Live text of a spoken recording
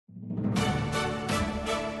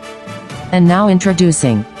And now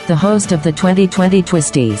introducing the host of the 2020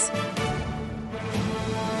 Twisties.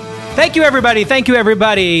 Thank you, everybody. Thank you,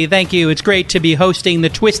 everybody. Thank you. It's great to be hosting the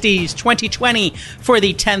Twisties 2020 for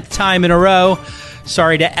the 10th time in a row.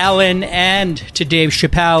 Sorry to Ellen and to Dave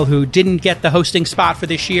Chappelle, who didn't get the hosting spot for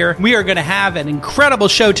this year. We are going to have an incredible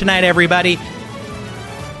show tonight, everybody.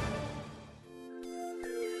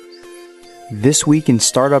 This Week in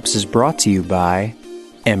Startups is brought to you by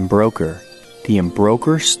Embroker. The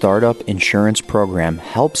Embroker Startup Insurance Program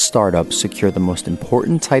helps startups secure the most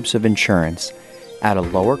important types of insurance at a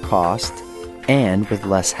lower cost and with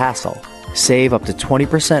less hassle. Save up to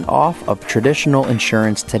 20% off of traditional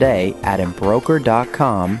insurance today at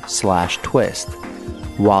Embroker.com/twist.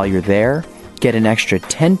 While you're there, get an extra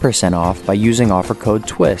 10% off by using offer code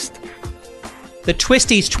TWIST. The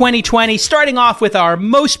Twisties 2020, starting off with our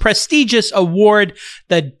most prestigious award,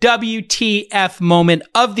 the WTF Moment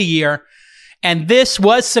of the Year. And this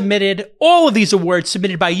was submitted, all of these awards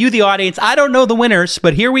submitted by you, the audience. I don't know the winners,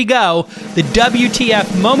 but here we go. The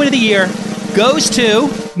WTF Moment of the Year goes to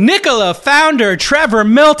Nikola founder Trevor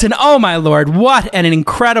Milton. Oh my Lord, what an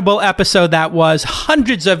incredible episode that was.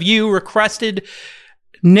 Hundreds of you requested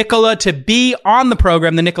Nikola to be on the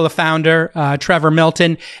program, the Nikola founder, Trevor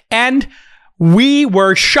Milton. And we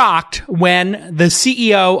were shocked when the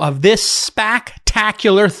CEO of this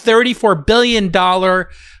spectacular $34 billion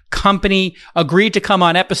company agreed to come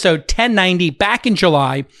on episode 1090 back in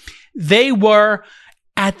July. They were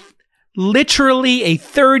at literally a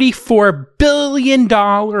 $34 billion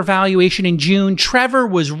valuation in June. Trevor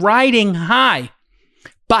was riding high,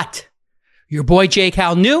 but your boy Jake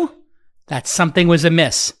Hal knew that something was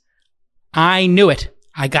amiss. I knew it.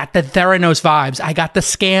 I got the Theranos vibes. I got the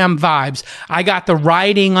scam vibes. I got the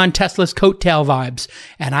riding on Tesla's coattail vibes.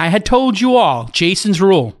 And I had told you all, Jason's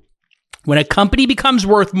rule. When a company becomes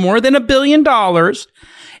worth more than $1 billion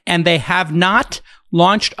and they have not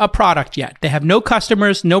launched a product yet, they have no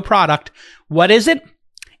customers, no product, what is it?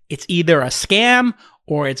 It's either a scam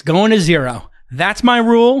or it's going to zero. That's my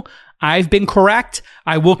rule. I've been correct.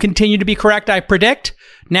 I will continue to be correct, I predict.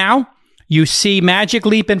 Now, you see Magic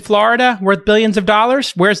Leap in Florida worth billions of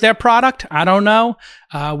dollars. Where's their product? I don't know.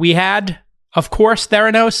 We had, of course,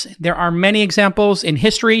 Theranos. There are many examples in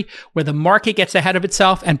history where the market gets ahead of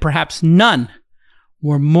itself, and perhaps none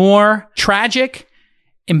were more tragic,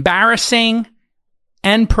 embarrassing,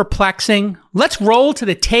 and perplexing. Let's roll to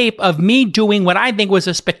the tape of me doing what I think was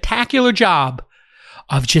a spectacular job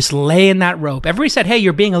of just laying that rope. Everybody said, hey,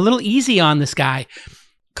 you're being a little easy on this guy.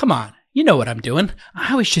 Come on, you know what I'm doing.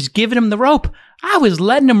 I was just giving him the rope. I was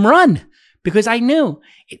letting him run because I knew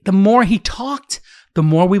the more he talked, the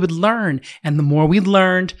more we would learn. And the more we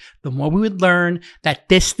learned, the more we would learn that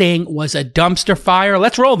this thing was a dumpster fire.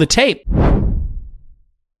 Let's roll the tape.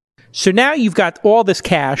 So now you've got all this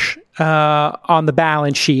cash on the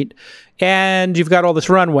balance sheet, and you've got all this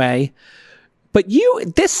runway. But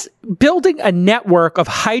this building a network of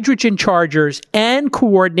hydrogen chargers and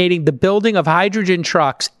coordinating the building of hydrogen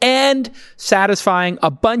trucks and satisfying a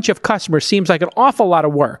bunch of customers seems like an awful lot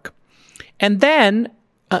of work. And then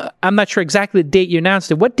I'm not sure exactly the date you announced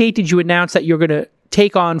it. What date did you announce that you're going to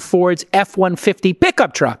take on Ford's F-150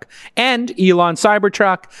 pickup truck and Elon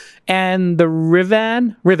Cybertruck and the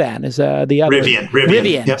Rivian? Rivian is the other.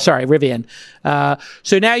 Rivian. Yep. Sorry, Rivian.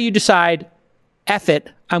 So now you decide, F it,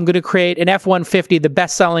 I'm going to create an F-150, the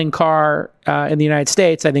best-selling car in the United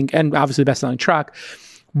States, I think, and obviously the best-selling truck.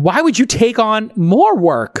 Why would you take on more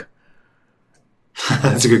work?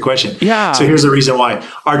 That's a good question. Yeah. So here's the reason why.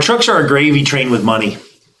 Our trucks are a gravy train with money.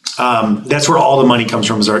 That's where all the money comes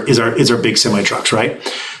from is our big semi trucks, right?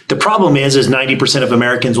 The problem is 90% of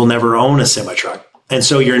Americans will never own a semi truck. And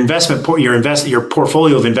so your your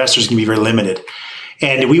portfolio of investors can be very limited.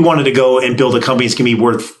 And we wanted to go and build a company that's going to be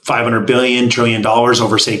worth $500 trillion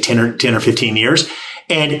over, say, 10 or 15 years.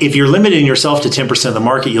 And if you're limiting yourself to 10% of the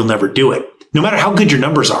market, you'll never do it, no matter how good your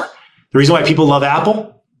numbers are. The reason why people love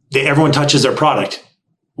Apple, everyone touches their product.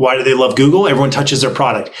 Why do they love Google? Everyone touches their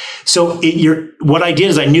product. So what I did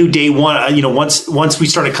is I knew day one, once we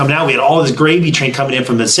started coming out, we had all this gravy train coming in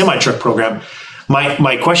from the semi-truck program.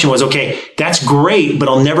 My question was, okay, that's great, but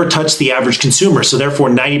I'll never touch the average consumer. So therefore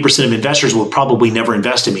 90% of investors will probably never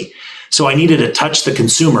invest in me. So I needed to touch the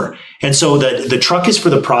consumer. And so the truck is for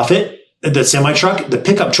the profit, the semi-truck, the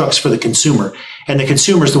pickup truck's for the consumer. And the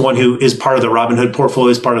consumer is the one who is part of the Robinhood portfolio,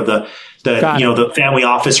 is part of the family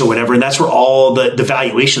office or whatever. And that's where all the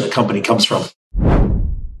valuation of the company comes from.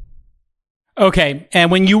 Okay,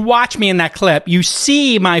 and when you watch me in that clip, you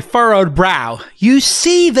see my furrowed brow. You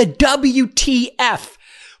see the WTF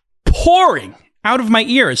pouring out of my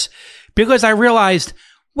ears because I realized,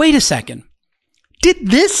 wait a second, Did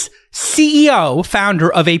this CEO,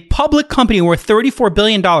 founder of a public company worth $34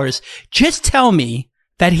 billion, just tell me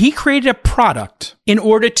that he created a product in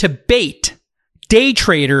order to bait day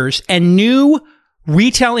traders and new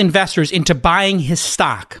retail investors into buying his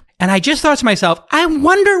stock? And I just thought to myself, I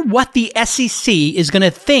wonder what the SEC is going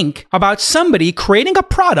to think about somebody creating a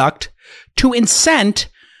product to incent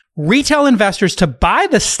retail investors to buy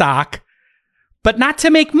the stock, but not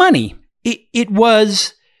to make money. It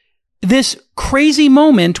was this crazy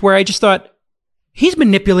moment where I just thought, he's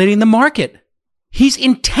manipulating the market. He's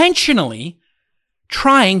intentionally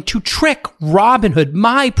trying to trick Robinhood,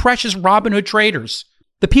 my precious Robinhood traders,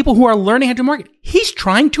 the people who are learning how to market. He's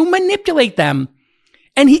trying to manipulate them.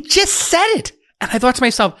 And he just said it. And I thought to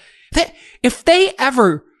myself, if they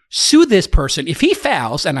ever sue this person, if he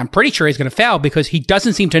fails, and I'm pretty sure he's going to fail because he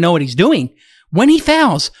doesn't seem to know what he's doing, when he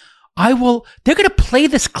fails, they're going to play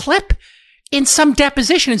this clip in some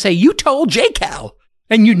deposition and say, you told JCal.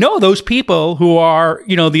 And you know those people who are,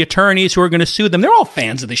 the attorneys who are going to sue them, they're all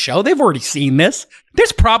fans of the show. They've already seen this.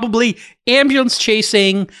 There's probably ambulance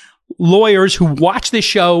chasing lawyers who watch this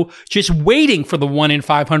show just waiting for the 1 in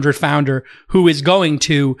 500 founder who is going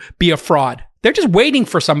to be a fraud. They're just waiting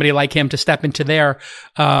for somebody like him to step into their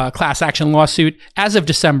class action lawsuit. As of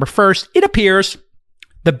December 1st, it appears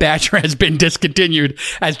the Badger has been discontinued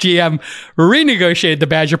as GM renegotiated the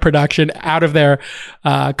Badger production out of their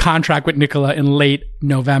contract with Nikola in late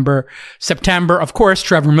November. September, of course,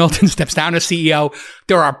 Trevor Milton steps down as CEO.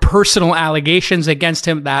 There are personal allegations against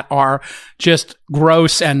him that are just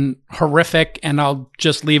gross and horrific, and I'll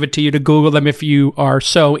just leave it to you to Google them if you are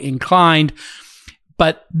so inclined.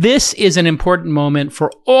 But this is an important moment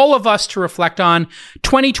for all of us to reflect on.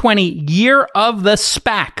 2020, year of the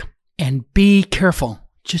SPAC. And be careful.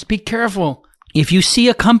 Just be careful. If you see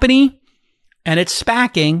a company and it's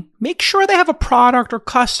SPACing, make sure they have a product or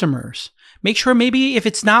customers. Make sure maybe if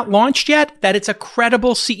it's not launched yet, that it's a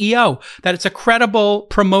credible CEO, that it's a credible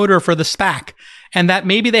promoter for the SPAC, and that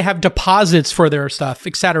maybe they have deposits for their stuff,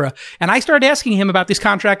 etc. And I started asking him about these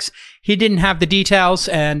contracts. He didn't have the details.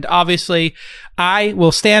 And obviously, I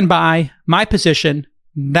will stand by my position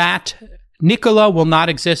that Nikola will not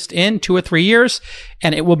exist in 2 or 3 years,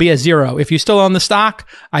 and it will be a zero. If you still own the stock,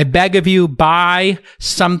 I beg of you, buy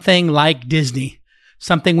something like Disney,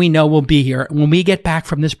 something we know will be here. When we get back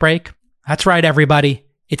from this break, that's right, everybody,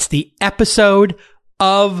 it's the episode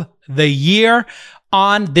of the year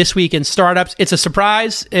on This Week in Startups. It's a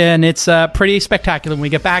surprise, and it's pretty spectacular when we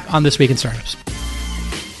get back on This Week in Startups.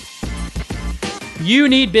 You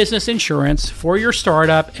need business insurance for your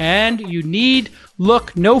startup, and you need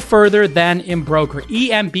look no further than Embroker.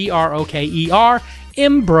 E-M-B-R-O-K-E-R.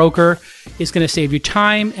 Embroker is going to save you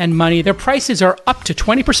time and money. Their prices are up to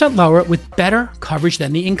 20% lower with better coverage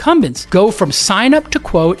than the incumbents. Go from sign up to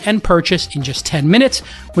quote and purchase in just 10 minutes.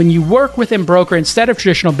 When you work with Embroker instead of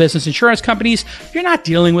traditional business insurance companies, you're not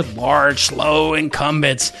dealing with large, slow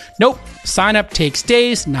incumbents. Nope. Sign up takes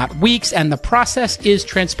days, not weeks, and the process is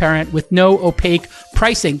transparent with no opaque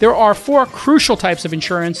pricing. There are 4 crucial types of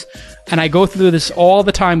insurance, and I go through this all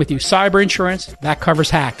the time with you. Cyber insurance, that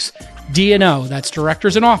covers hacks. D&O, that's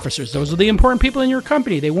directors and officers. Those are the important people in your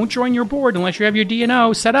company. They won't join your board unless you have your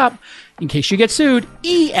D&O set up in case you get sued.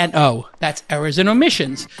 E&O, that's errors and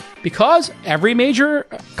omissions. Because every major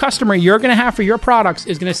customer you're going to have for your products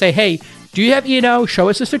is going to say, hey, do you have E&O? Show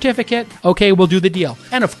us a certificate. Okay, we'll do the deal.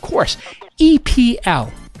 And of course,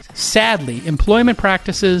 EPL. Sadly, employment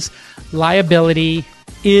practices liability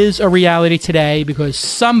is a reality today because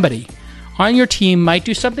somebody on your team might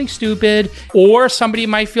do something stupid, or somebody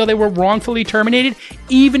might feel they were wrongfully terminated.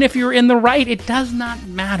 Even if you're in the right, it does not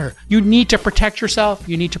matter. You need to protect yourself.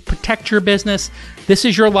 You need to protect your business. This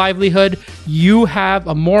is your livelihood. You have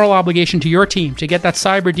a moral obligation to your team to get that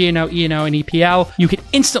cyber D&O, E&O, and EPL. You can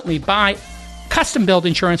instantly buy custom-built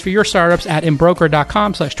insurance for your startups at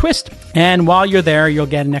embroker.com/twist. And while you're there, you'll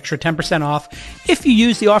get an extra 10% off if you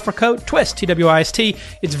use the offer code TWIST, T-W-I-S-T.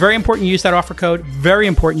 It's very important you use that offer code. Very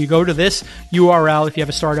important. You go to this URL if you have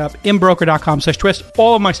a startup, embroker.com/twist.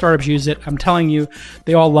 All of my startups use it. I'm telling you,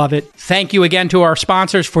 they all love it. Thank you again to our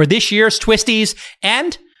sponsors for this year's Twisties.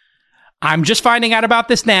 And I'm just finding out about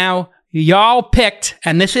this now. Y'all picked,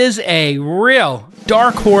 and this is a real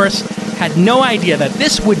dark horse, had no idea that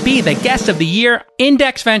this would be the guest of the year,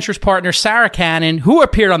 Index Ventures partner Sarah Cannon, who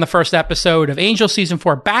appeared on the first episode of Angel Season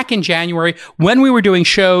 4 back in January when we were doing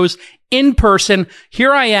shows in person.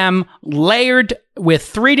 Here I am, layered with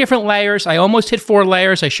 3 different layers. I almost hit 4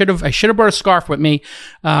 layers. I should have brought a scarf with me.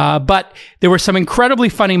 But there were some incredibly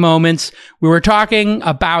funny moments. We were talking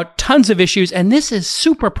about tons of issues, and this is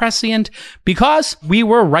super prescient because we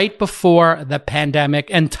were right before the pandemic,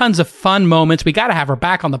 and tons of fun moments. We got to have her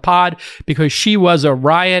back on the pod because she was a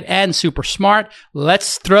riot and super smart.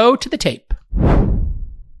 Let's throw to the tape.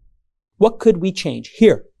 What could we change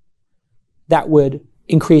here that would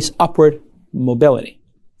increase upward mobility?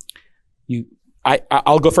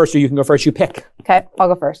 I'll go first, or you can go first. You pick. Okay, I'll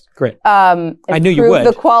go first. Great. I knew you would.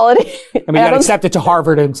 The quality. I mean, you got accepted to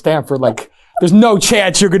Harvard and Stanford. Like, there's no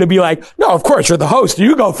chance you're going to be like, no, of course, you're the host.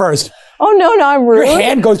 You go first. Oh, no, I'm rude. Your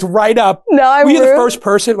hand goes right up. No, I'm rude. Were you the first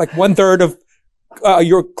person? Like 1/3 of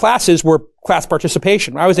your classes were class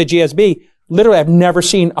participation. When I was at GSB, literally, I've never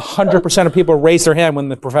seen 100% of people raise their hand when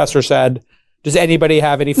the professor said, does anybody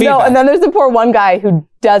have any feedback? No, and then there's the poor one guy who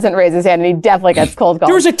doesn't raise his hand, and he definitely gets cold calls.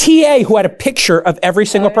 There was a TA who had a picture of every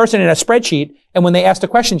single person in a spreadsheet, and when they asked a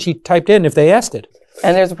question, she typed in if they asked it.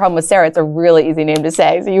 And there's a problem with Sarah. It's a really easy name to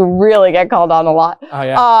say, so you really get called on a lot. Oh,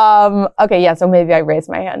 yeah. Okay, yeah, so maybe I raised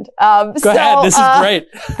my hand. Go ahead. This is great.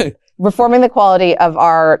 Reforming the quality of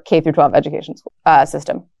our K-12 education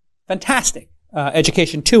system. Fantastic.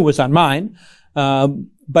 Education 2 was on mine.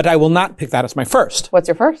 But I will not pick that as my first. What's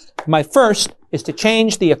your first? My first is to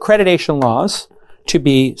change the accreditation laws to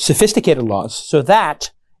be sophisticated laws so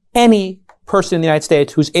that any person in the United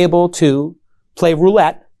States who's able to play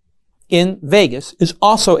roulette in Vegas is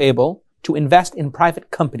also able to invest in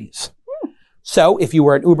private companies. So if you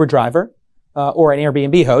were an Uber driver or an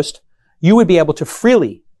Airbnb host, you would be able to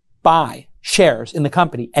freely buy shares in the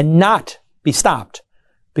company and not be stopped.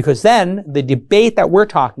 Because then the debate that we're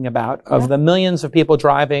talking about of the millions of people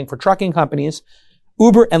driving for trucking companies,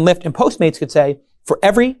 Uber and Lyft and Postmates could say, for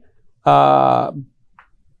every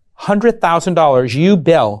 $100,000 you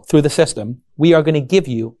bill through the system, we are going to give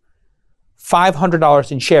you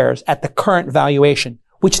 $500 in shares at the current valuation,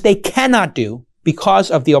 which they cannot do because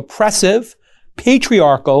of the oppressive,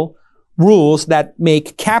 patriarchal rules that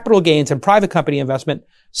make capital gains and private company investment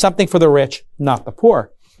something for the rich, not the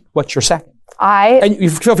poor. What's your second? And you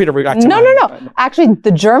feel free to react to No. Actually,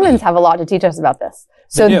 the Germans have a lot to teach us about this.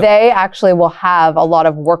 So they actually will have a lot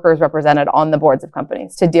of workers represented on the boards of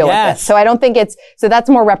companies to deal with this. So I don't think so that's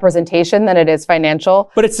more representation than it is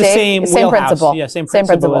financial. But it's the same principle. Yeah, same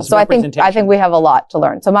principle. So I think we have a lot to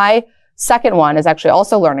learn. So my second one is actually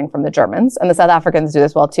also learning from the Germans, and the South Africans do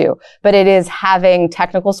this well too. But it is having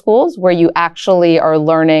technical schools where you actually are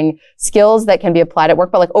learning skills that can be applied at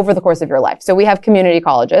work, but like over the course of your life. So we have community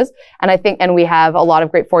colleges, and we have a lot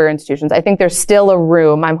of great four-year institutions. I think there's still a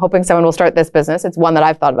room. I'm hoping someone will start this business. It's one that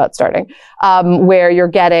I've thought about starting, where you're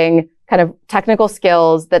getting kind of technical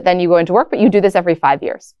skills that then you go into work, but you do this every 5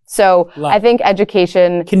 years. So I think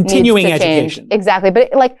education continuing needs to education. Change. Exactly. But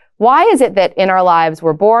why is it that in our lives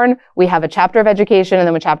we're born, we have a chapter of education and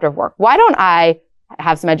then a chapter of work? Why don't I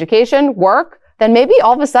have some education, work, then maybe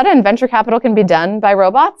all of a sudden venture capital can be done by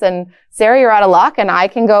robots, and Sarah, you're out of luck, and I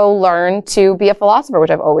can go learn to be a philosopher,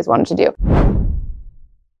 which I've always wanted to do.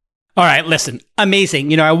 All right, listen,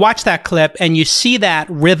 amazing. I watched that clip and you see that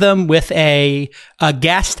rhythm with a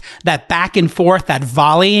guest, that back and forth, that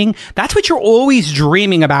volleying. That's what you're always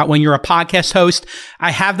dreaming about when you're a podcast host.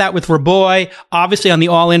 I have that with Raboy. Obviously on the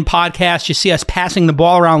All In podcast, you see us passing the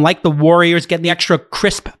ball around like the Warriors, getting the extra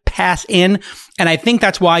crisp pass in. And I think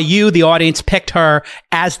that's why you, the audience, picked her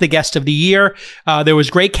as the guest of the year. There was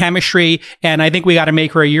great chemistry, and I think we got to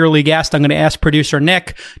make her a yearly guest. I'm going to ask producer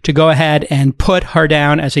Nick to go ahead and put her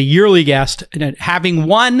down as a yearly guest. And having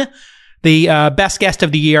won the best guest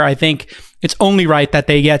of the year, I think it's only right that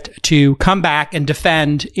they get to come back and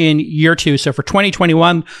defend in year 2. So for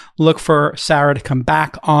 2021, look for Sarah to come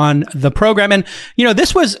back on the program. And,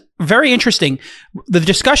 this was very interesting. The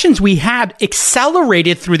discussions we had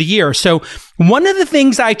accelerated through the year. So one of the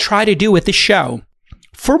things I try to do with the show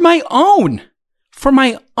for my own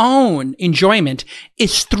enjoyment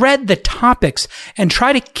is thread the topics and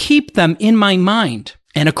try to keep them in my mind.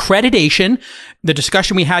 And accreditation, the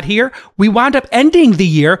discussion we had here, we wound up ending the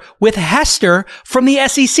year with Hester from the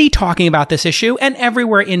SEC talking about this issue, and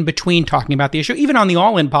everywhere in between talking about the issue. Even on the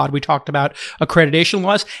All In pod, we talked about accreditation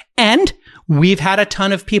laws, and we've had a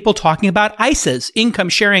ton of people talking about ISAs, income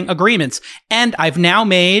sharing agreements. And I've now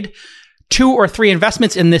made 2 or 3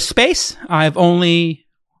 investments in this space. I've only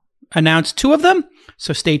announced 2 of them.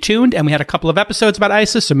 So stay tuned. And we had a couple of episodes about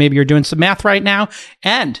ISIS. So maybe you're doing some math right now.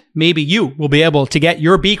 And maybe you will be able to get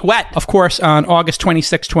your beak wet. Of course, on August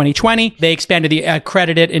 26, 2020, they expanded the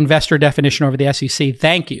accredited investor definition over the SEC.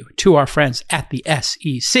 Thank you to our friends at the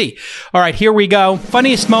SEC. All right, here we go.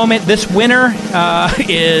 Funniest moment. This winner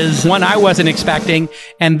is one I wasn't expecting.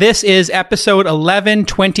 And this is episode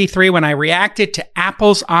 1123 when I reacted to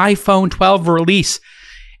Apple's iPhone 12 release.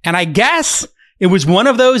 And I guess it was one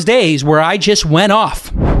of those days where I just went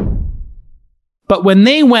off. But when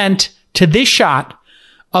they went to this shot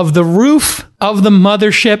of the roof of the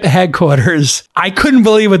mothership headquarters, I couldn't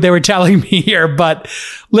believe what they were telling me here. But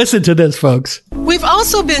listen to this, folks. We've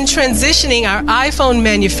also been transitioning our iPhone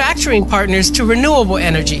manufacturing partners to renewable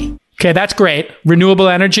energy. Okay, that's great. Renewable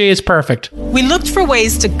energy is perfect. We looked for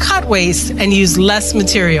ways to cut waste and use less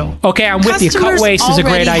material. Okay, I'm with you. Cut waste is a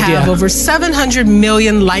great idea. Customers have over 700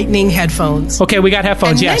 million Lightning headphones. Okay, we got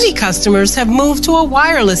headphones, and yes. Many customers have moved to a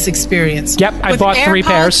wireless experience. Yep, I bought 3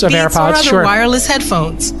 pairs of AirPods, or other sure. wireless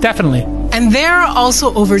headphones. Definitely. And there are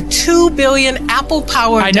also over 2 billion Apple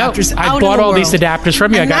Power adapters out in the world. I bought all these adapters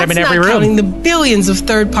from you. I got them in every room. Counting the billions of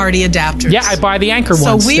third-party adapters. Yeah, I buy the Anchor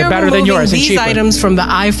ones. So we They're are better than yours and these cheaper. items from the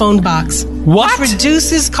iPhone box. What? Which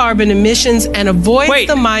reduces carbon emissions and avoids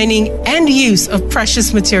the mining and use of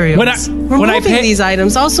precious materials. Removing these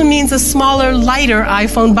items also means a smaller, lighter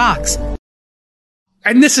iPhone box.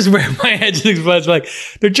 And this is where my head just explodes. Like,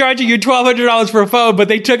 they're charging you $1,200 for a phone, but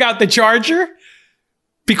they took out the charger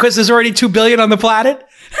because there's already 2 billion on the planet.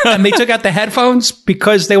 And they took out the headphones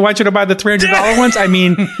because they want you to buy the $300 ones. I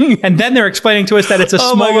mean, and then they're explaining to us that it's a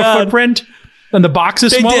smaller footprint and the box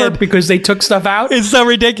is smaller because they took stuff out. It's so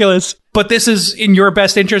ridiculous. But this is in your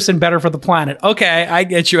best interest and better for the planet. Okay, I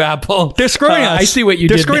get you, Apple. They're screwing us. I see what you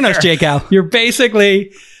did. They're screwing us, J-Cal. You're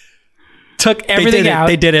basically took everything out.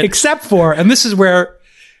 They did it. Except for, and this is where,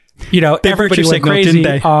 everybody went crazy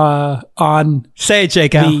on Say it,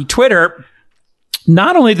 J-Cal. the Twitter.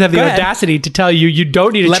 Not only did they have the audacity to tell you you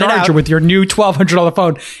don't need a charger with your new $1,200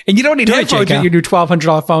 phone, and you don't need headphones with your new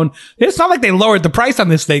 $1,200 phone. It's not like they lowered the price on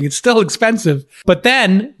this thing. It's still expensive. But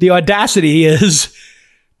then the audacity is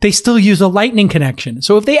they still use a Lightning connection.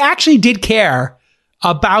 So if they actually did care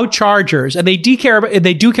about chargers and they do care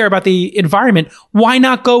about the environment, why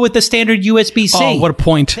not go with the standard USB-C? Oh, what a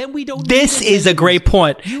point. This is a great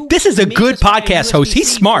point. This is a good podcast host.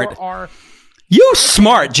 He's smart. You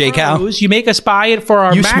smart, J-Cal. You make us buy it for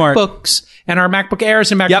our MacBooks and our MacBook Airs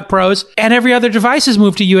and MacBook Pros, and every other device has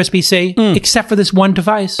moved to USB-C except for this one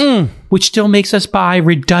device, which still makes us buy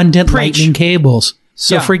redundant Lightning cables.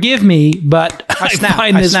 So forgive me, but I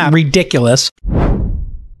find this ridiculous.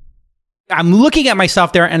 I'm looking at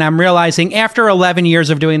myself there and I'm realizing after 11 years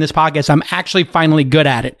of doing this podcast, I'm actually finally good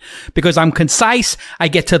at it because I'm concise. I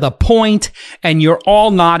get to the point and you're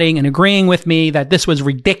all nodding and agreeing with me that this was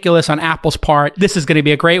ridiculous on Apple's part. This is going to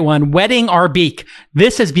be a great one. Wetting our beak.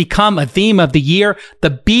 This has become a theme of the year.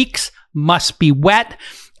 The beaks must be wet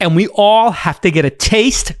and we all have to get a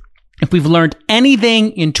taste. If we've learned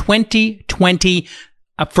anything in 2020,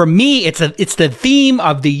 for me, it's the theme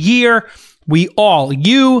of the year. We all,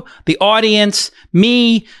 you, the audience,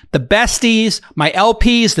 me, the besties, my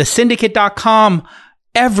LPs, the syndicate.com,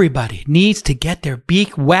 everybody needs to get their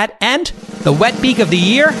beak wet. And the wet beak of the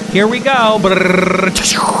year, here we go.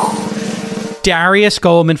 Darius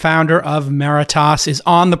Goldman, founder of Meritas, is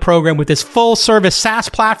on the program with his full-service SaaS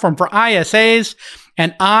platform for ISAs.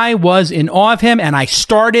 And I was in awe of him, and I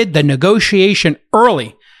started the negotiation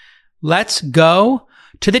early. Let's go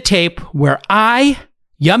to the tape where I,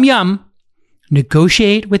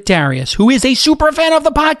 negotiate with Darius, who is a super fan of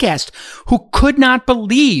the podcast, who could not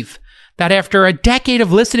believe that after a decade of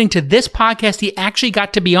listening to this podcast, he actually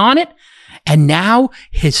got to be on it. And now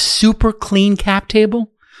his super clean cap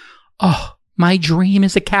table. Oh, my dream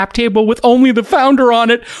is a cap table with only the founder on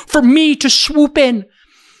it for me to swoop in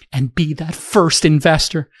and be that first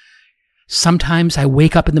investor. Sometimes I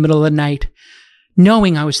wake up in the middle of the night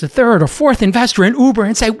knowing I was the third or fourth investor in Uber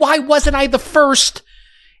and say, why wasn't I the first?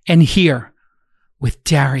 And here, with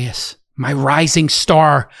Darius, my rising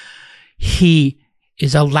star, he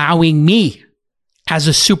is allowing me as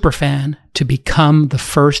a super fan to become the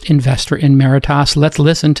first investor in Meritas. Let's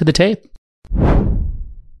listen to the tape.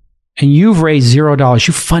 And you've raised $0.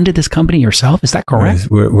 You funded this company yourself. Is that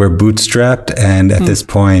correct? We're bootstrapped. And at this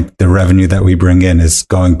point, the revenue that we bring in is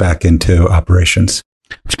going back into operations.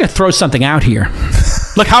 I'm just going to throw something out here.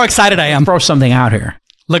 Look how excited I am. Throw something out here.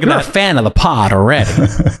 Look at that. You're a fan of the pod already.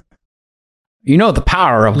 You know the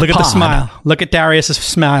power of the pod. Look at the smile. Look at Darius'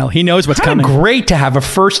 smile. He knows what's coming. Great to have a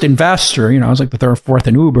first investor. I was like the third or fourth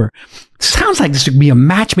in Uber. Sounds like this would be a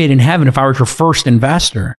match made in heaven if I was your first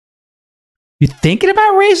investor. You thinking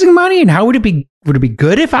about raising money? And how would it be? Would it be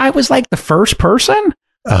good if I was like the first person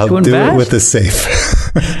I'll to do invest? it with the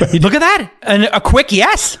safe. You look at that. A quick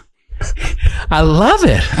yes. I love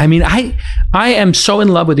it. I mean, I am so in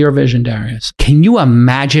love with your vision, Darius. Can you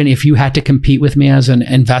imagine if you had to compete with me as an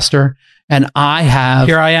investor? And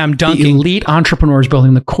here I am dunking the elite entrepreneurs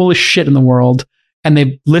building the coolest shit in the world. And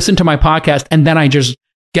they listen to my podcast. And then I just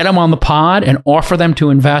get them on the pod and offer them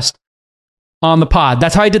to invest on the pod.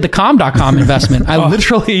 That's how I did the com.com investment. I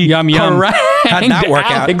literally yum. How'd that work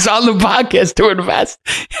out? Alex on the podcast to invest.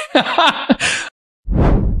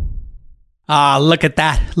 Look at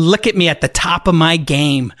that. Look at me at the top of my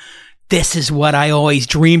game. This is what I always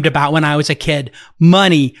dreamed about when I was a kid.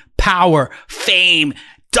 Money, power, fame,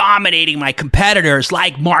 dominating my competitors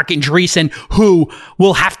like Marc Andreessen, who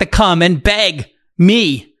will have to come and beg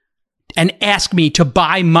me and ask me to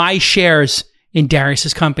buy my shares in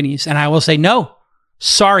Darius's companies. And I will say, no,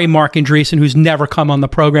 sorry, Marc Andreessen, who's never come on the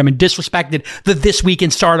program and disrespected the This Week in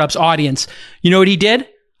Startups audience. You know what he did?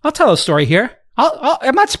 I'll tell a story here.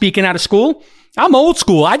 I'm not speaking out of school. I'm old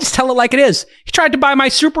school. I just tell it like it is. He tried to buy my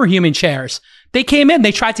Superhuman shares. They came in.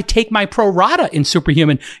 They tried to take my pro rata in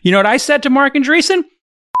Superhuman. You know what I said to Marc Andreessen?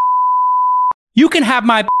 You can have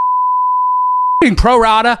my pro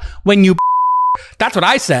rata when you. That's what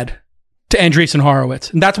I said to Andreessen Horowitz.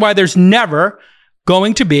 And that's why there's never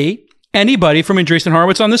going to be anybody from Andreessen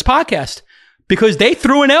Horowitz on this podcast, because they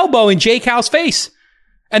threw an elbow in Jay Cow's face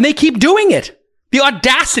and they keep doing it. The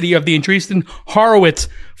audacity of the Andreessen Horowitz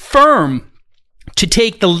firm to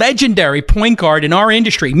take the legendary point guard in our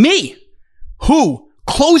industry, me, who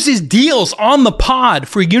closes deals on the pod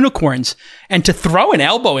for unicorns, and to throw an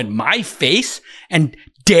elbow in my face and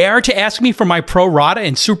dare to ask me for my pro rata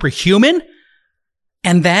and Superhuman,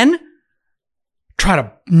 and then try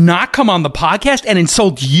to not come on the podcast and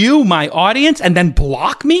insult you, my audience, and then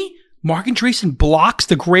block me? Marc Andreessen blocks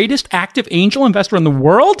the greatest active angel investor in the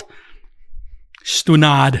world?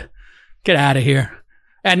 Stunad, get out of here.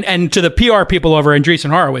 And to the PR people over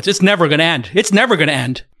Andreessen Horowitz, it's never going to end. It's never going to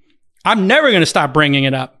end. I'm never going to stop bringing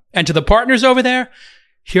it up. And to the partners over there,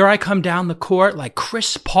 here I come down the court like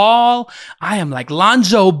Chris Paul. I am like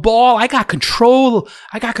Lonzo Ball. I got control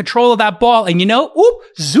of that ball. And you know, whoop,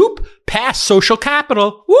 zoop, pass Social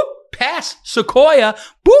Capital. Whoop, pass Sequoia.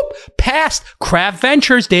 Whoop, pass Craft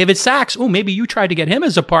Ventures, David Sachs. Oh, maybe you tried to get him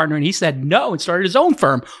as a partner and he said no and started his own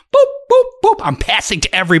firm. Boop, boop, boop. I'm passing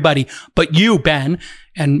to everybody but you, Ben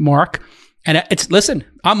and Mark. And listen,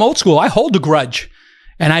 I'm old school. I hold a grudge.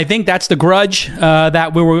 And I think that's the grudge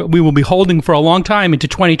that we will be holding for a long time into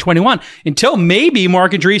 2021, until maybe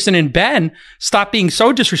Marc Andreessen and Ben stop being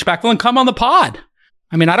so disrespectful and come on the pod.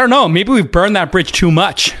 I mean, I don't know. Maybe we've burned that bridge too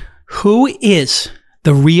much. Who is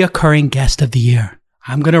the reoccurring guest of the year?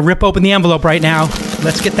 I'm going to rip open the envelope right now.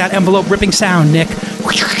 Let's get that envelope ripping sound, Nick.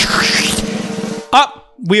 Oh,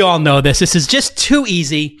 we all know this. This is just too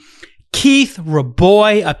easy. Keith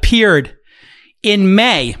Rabois appeared in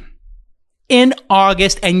May, in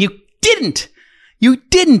August, and you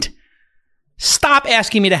didn't stop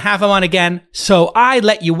asking me to have him on again. So I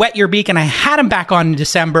let you wet your beak and I had him back on in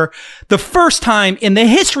December. The first time in the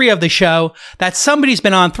history of the show that somebody's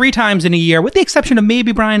been on 3 times in a year, with the exception of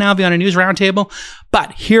maybe Brian Alvey on a news roundtable.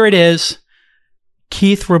 But here it is.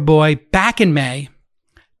 Keith Rabois back in May,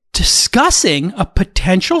 discussing a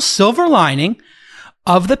potential silver lining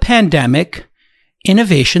of the pandemic,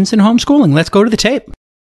 innovations in homeschooling. Let's go to the tape.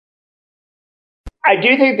 I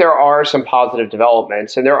do think there are some positive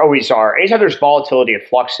developments, and there always are. Anytime there's volatility and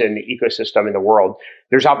flux in the ecosystem in the world,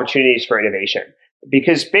 there's opportunities for innovation.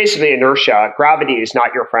 Because basically inertia, gravity is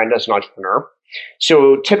not your friend as an entrepreneur.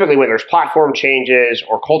 So typically when there's platform changes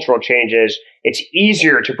or cultural changes, it's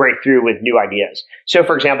easier to break through with new ideas. So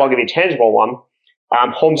for example, I'll give you a tangible one,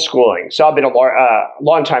 homeschooling. So I've been a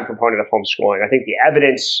long-time proponent of homeschooling. I think the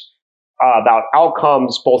evidence about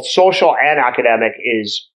outcomes, both social and academic,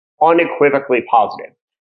 is unequivocally positive.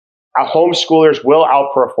 Homeschoolers will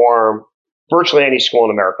outperform virtually any school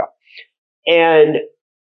in America. And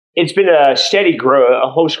it's been a steady growth.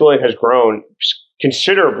 Homeschooling has grown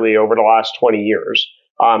considerably over the last 20 years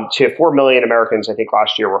to 4 million Americans, I think,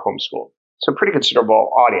 last year were homeschooled. So a pretty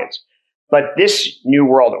considerable audience. But this new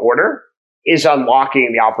world order is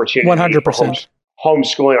unlocking the opportunity 100%.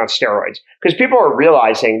 Homeschooling on steroids, because people are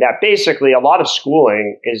realizing that basically a lot of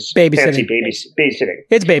schooling is fancy babysitting.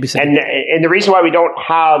 It's babysitting. And the reason why we don't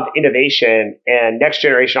have innovation and next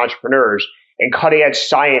generation entrepreneurs and cutting edge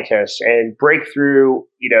scientists and breakthrough,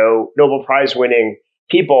 Nobel Prize winning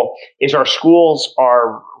people is our schools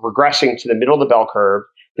are regressing to the middle of the bell curve.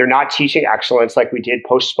 They're not teaching excellence like we did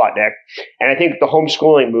post Sputnik. And I think the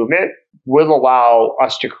homeschooling movement will allow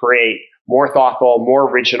us to create more thoughtful, more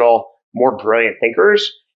original, more brilliant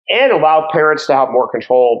thinkers, and allow parents to have more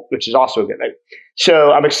control, which is also a good thing.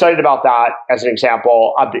 So I'm excited about that as an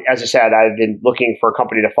example. As I said, I've been looking for a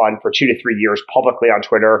company to fund for 2 to 3 years publicly on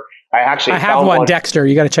Twitter. I have one, Dexter.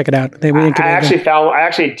 You got to check it out. I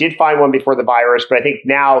actually did find one before the virus, but I think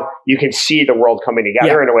now you can see the world coming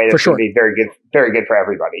together in a way that's going to be very good for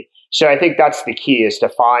everybody. So I think that's the key, is to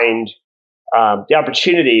find the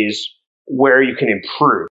opportunities where you can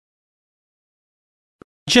improve.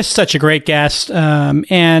 Just such a great guest.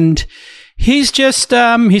 And he's just,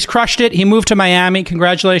 he's crushed it. He moved to Miami.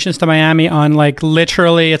 Congratulations to Miami on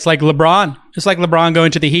literally, it's like LeBron. It's like LeBron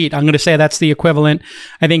going to the Heat. I'm going to say that's the equivalent.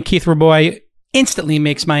 I think Keith Rabois instantly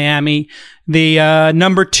makes Miami the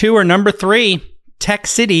number 2 or number 3 tech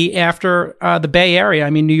city after the Bay Area.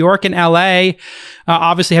 I mean, New York and LA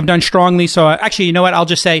obviously have done strongly. So actually, you know what? I'll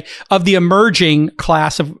just say of the emerging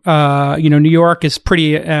class of, New York is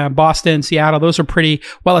pretty, Boston, Seattle, those are pretty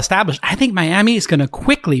well established. I think Miami is going to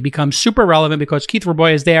quickly become super relevant because Keith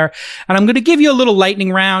Rabois is there. And I'm going to give you a little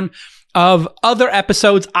lightning round of other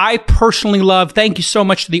episodes I personally love. Thank you so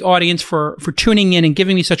much to the audience for tuning in and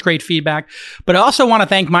giving me such great feedback. But I also want to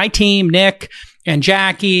thank my team, Nick and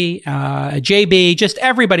Jackie, JB, just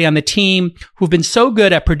everybody on the team who've been so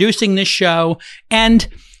good at producing this show. And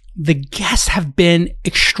the guests have been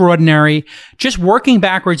extraordinary. Just working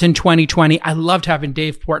backwards in 2020, I loved having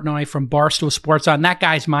Dave Portnoy from Barstool Sports on. That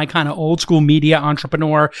guy's my kind of old school media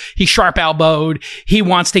entrepreneur. He's sharp-elbowed. He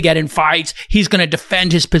wants to get in fights. He's going to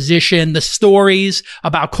defend his position. The stories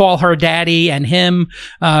about Call Her Daddy and him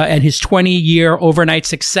and his 20-year overnight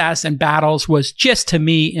success and battles was just, to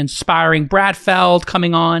me, inspiring. Brad Feld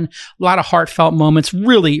coming on. A lot of heartfelt moments.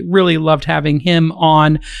 Really, really loved having him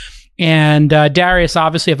on. And Darius,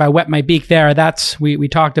 obviously, if I wet my beak there, that's, we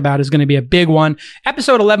talked about, is going to be a big one.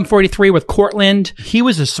 Episode 1143 with Cortland. He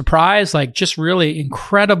was a surprise, just really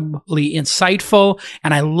incredibly insightful.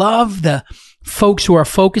 And I love the folks who are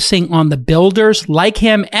focusing on the builders like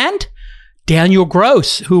him, and Daniel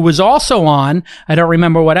Gross, who was also on. I don't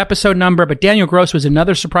remember what episode number, but Daniel Gross was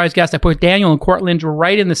another surprise guest. I put Daniel and Cortland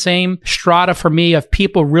right in the same strata for me of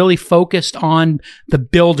people really focused on the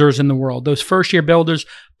builders in the world, those first-year builders.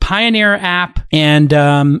 Pioneer app and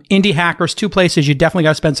Indie Hackers, 2 places you definitely got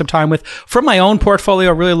to spend some time with. From my own portfolio,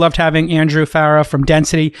 I really loved having Andrew Farah from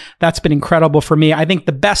Density. That's been incredible for me. I think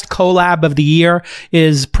the best collab of the year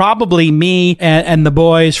is probably me and the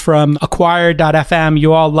boys from Acquired.fm.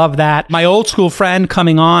 You all love that. My old school friend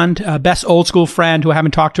coming on, best old school friend who I haven't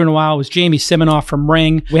talked to in a while, was Jamie Siminoff from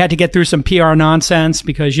Ring. We had to get through some PR nonsense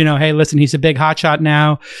because, hey, listen, he's a big hotshot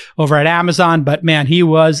now over at Amazon, but man, he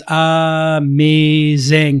was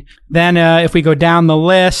amazing. Then if we go down the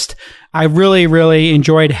list, I really, really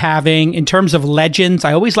enjoyed having, in terms of legends,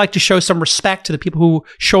 I always like to show some respect to the people whose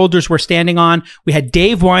shoulders we're standing on. We had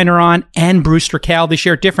Dave Weiner on and Brewster Kahle this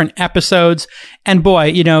year, different episodes. And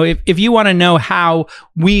boy, if you want to know how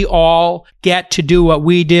we all get to do what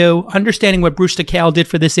we do, understanding what Brewster Kahle did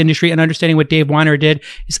for this industry and understanding what Dave Weiner did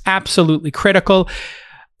is absolutely critical.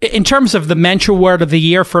 In terms of the mentor word of the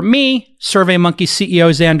year for me, SurveyMonkey CEO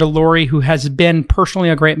Xander Lurie, who has been personally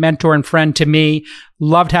a great mentor and friend to me.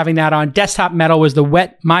 Loved having that on. Desktop Metal was the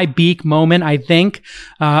wet my beak moment, I think,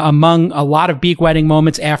 among a lot of beak wetting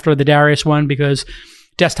moments after the Darius one, because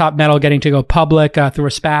Desktop Metal getting to go public through a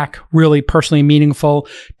SPAC, really personally meaningful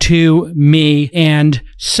to me, and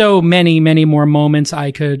so many, many more moments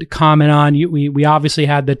I could comment on. We obviously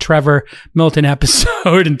had the Trevor Milton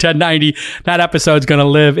episode in 1090. That episode's going to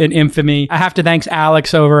live in infamy. I have to thank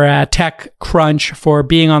Alex over at TechCrunch for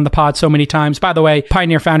being on the pod so many times. By the way,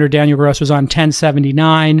 Pioneer founder Daniel Gross was on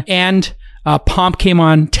 1079, and Pomp came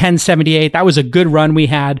on 1078. That was a good run we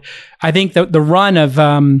had. I think the run of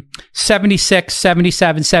 76,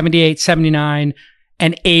 77, 78, 79,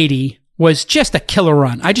 and 80 was just a killer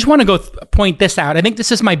run. I just want to go point this out. I think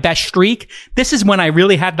this is my best streak. This is when I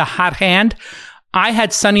really had the hot hand. I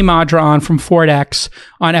had Sonny Madra on from FordX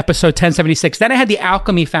on episode 1076. Then I had the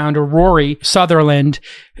Alchemy founder, Rory Sutherland,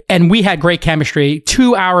 and we had great chemistry,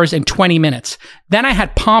 2 hours and 20 minutes. Then I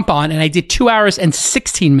had Pomp on, and I did 2 hours and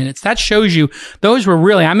 16 minutes. That shows you, those were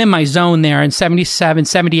really, I'm in my zone there in 77,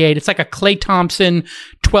 78. It's like a Klay Thompson,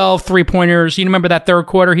 12 three-pointers. You remember that third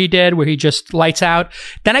quarter he did where he just lights out?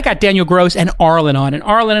 Then I got Daniel Gross and Arlen on, and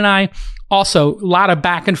Arlen and I, also, a lot of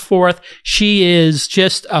back and forth. She is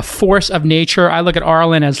just a force of nature. I look at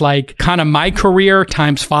Arlen as kind of my career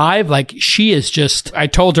times 5. She is just, I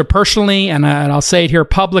told her personally, and I'll say it here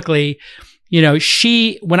publicly,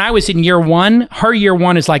 when I was in year 1, her year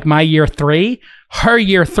 1 is like my year 3. Her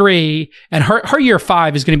year 3 and her year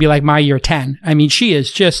 5 is going to be like my year 10. I mean, she is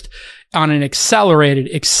just on an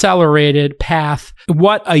accelerated path.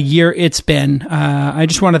 What a year it's been. I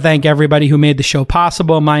just want to thank everybody who made the show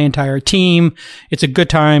possible, my entire team. It's a good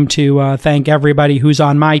time to thank everybody who's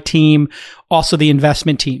on my team. Also the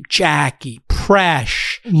investment team, Jackie,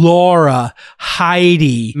 Presh, Laura,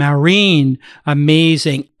 Heidi, Maureen,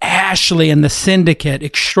 amazing. Ashley and the syndicate,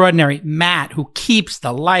 extraordinary. Matt, who keeps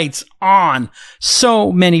the lights on.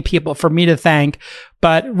 So many people for me to thank.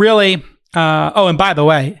 But really, and by the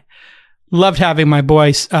way, loved having my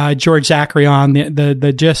boy George Zachary on.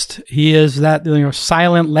 He is that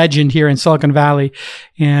silent legend here in Silicon Valley,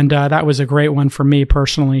 and that was a great one for me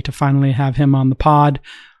personally to finally have him on the pod.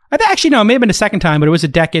 Actually, no, it may have been the second time, but it was a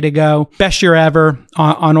decade ago. Best year ever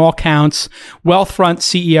on all counts. Wealthfront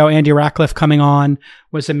CEO Andy Ratcliffe coming on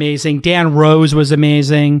was amazing. Dan Rose was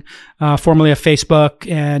amazing, formerly of Facebook,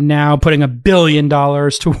 and now putting $1 billion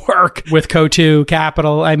to work with Coatue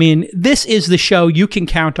Capital. I mean, this is the show you can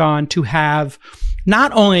count on to have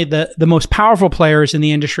not only the most powerful players in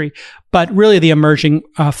the industry, but really the emerging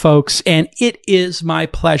folks. And it is my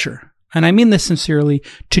pleasure, and I mean this sincerely,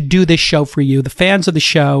 to do this show for you, the fans of the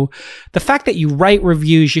show. The fact that you write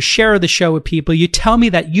reviews, you share the show with people, you tell me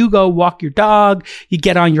that you go walk your dog, you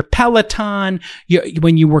get on your Peloton,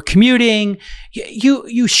 when you were commuting,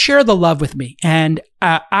 you share the love with me. And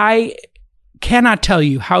I cannot tell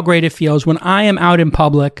you how great it feels when I am out in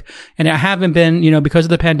public, and I haven't been, because of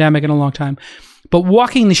the pandemic in a long time, but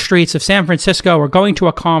walking the streets of San Francisco or going to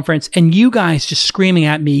a conference and you guys just screaming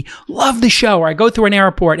at me, love the show, or I go through an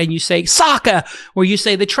airport and you say Sokka, or you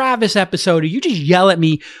say the Travis episode, or you just yell at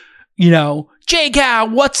me, J-Cow,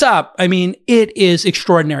 what's up? I mean, it is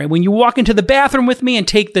extraordinary. When you walk into the bathroom with me and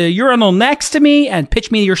take the urinal next to me and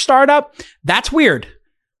pitch me your startup, that's weird.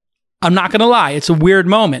 I'm not going to lie. It's a weird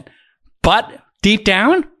moment. But deep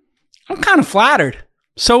down, I'm kind of flattered.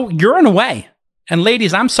 So you're in a way. And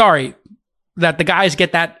ladies, I'm sorry that the guys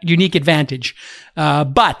get that unique advantage.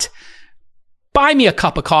 But buy me a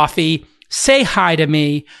cup of coffee, say hi to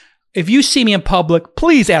me. If you see me in public,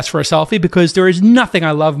 please ask for a selfie, because there is nothing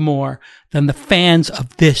I love more than the fans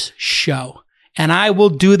of this show. And I will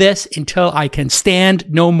do this until I can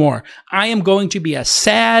stand no more. I am going to be a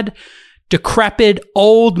sad, decrepit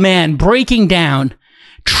old man breaking down,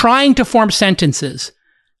 trying to form sentences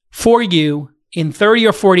for you in 30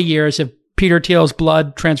 or 40 years if Peter Thiel's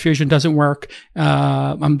blood transfusion doesn't work.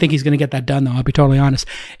 I think he's going to get that done, though. I'll be totally honest.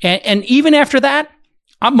 And even after that,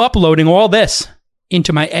 I'm uploading all this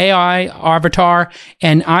into my AI avatar,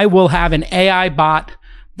 and I will have an AI bot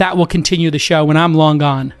that will continue the show when I'm long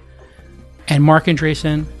gone. And Marc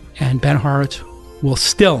Andreessen and Ben Horowitz will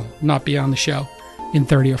still not be on the show in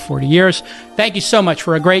 30 or 40 years. Thank you so much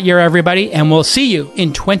for a great year, everybody, and we'll see you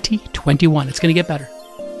in 2021. It's going to get better.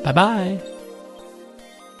 Bye-bye.